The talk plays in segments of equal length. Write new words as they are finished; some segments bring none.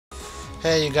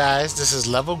Hey you guys, this is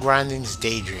Level Grinding's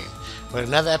DaYDreaM with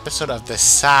another episode of The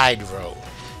Side Road.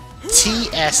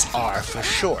 TSR for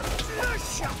short.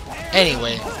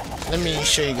 Anyway, let me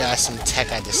show you guys some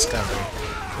tech I discovered.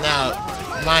 Now,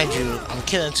 mind you, I'm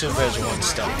killing 2 version 1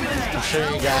 stuff. I'm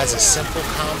showing you guys a simple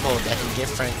combo that can get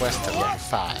Frank West to level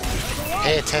 5.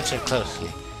 Pay attention closely.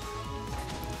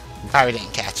 You probably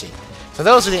didn't catch it. For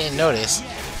those who didn't notice,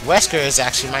 Wesker is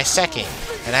actually my second,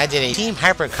 and I did a team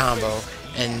hyper combo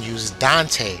and used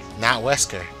Dante, not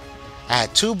Wesker. I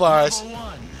had 2 bars,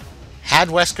 had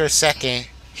Wesker second,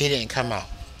 he didn't come out.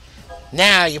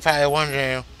 Now you're probably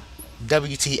wondering,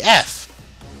 WTF?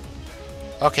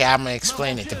 Okay, I'm gonna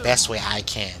explain it the best way I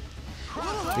can.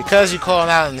 Because you call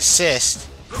out an assist,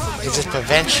 it just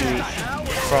prevents you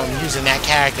from using that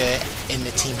character in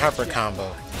the team hyper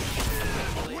combo.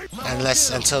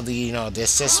 Until the the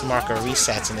assist marker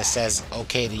resets and it says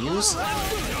okay to use.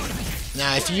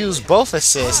 Now if you use both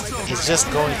assists, it's just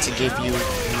going to give you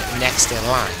next in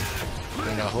line.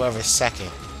 Whoever's second.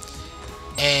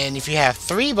 And if you have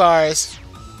 3 bars,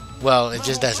 well, it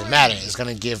just doesn't matter. It's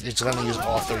gonna use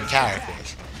all 3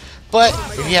 characters. But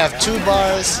if you have 2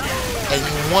 bars and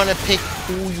you want to pick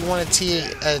who you want to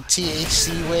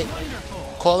THC with,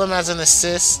 call him as an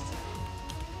assist.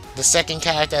 The second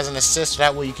character as an assist,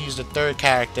 that way you can use the 3rd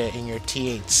character in your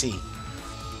THC.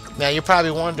 Now you're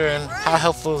probably wondering, how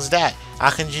helpful is that? How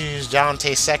can you use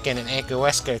Dante second and Anchor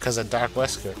Wesker because of Dark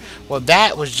Wesker? Well,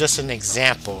 that was just an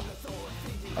example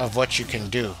of what you can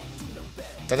do.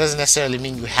 That doesn't necessarily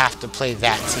mean you have to play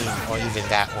that team or even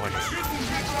that order.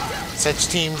 Such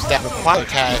teams that require a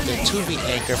character to be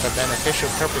Anchor for beneficial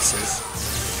purposes,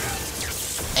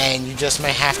 and you just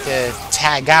may have to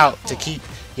tag out to keep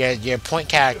your point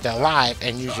character alive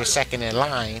and use your second in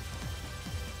line.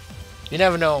 You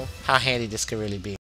never know how handy this could really be.